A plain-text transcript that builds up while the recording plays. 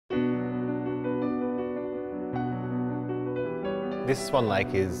This Swan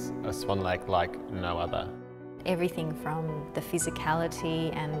Lake is a Swan Lake like no other. Everything from the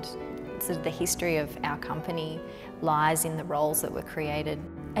physicality and sort of the history of our company lies in the roles that were created.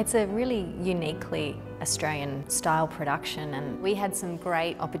 It's a really uniquely Australian style production, and we had some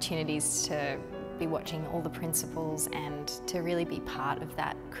great opportunities to be watching all the principals, and to really be part of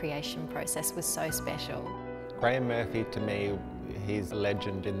that creation process was so special. Graeme Murphy, to me, he's a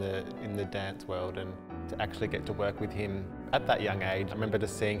legend in the dance world, and to actually get to work with him at that young age, I remember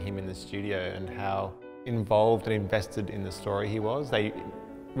just seeing him in the studio and how involved and invested in the story he was. They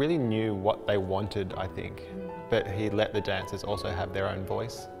really knew what they wanted, I think, but he let the dancers also have their own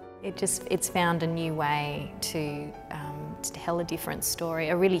voice. It's found a new way to tell a different story,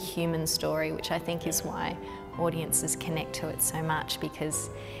 a really human story, which I think is why audiences connect to it so much, because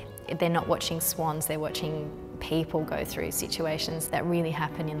they're not watching swans, they're watching people go through situations that really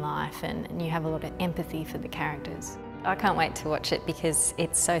happen in life, and you have a lot of empathy for the characters. I can't wait to watch it because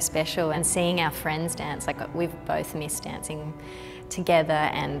it's so special, and seeing our friends dance, like we've both missed dancing together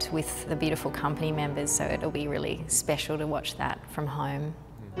and with the beautiful company members, so it'll be really special to watch that from home.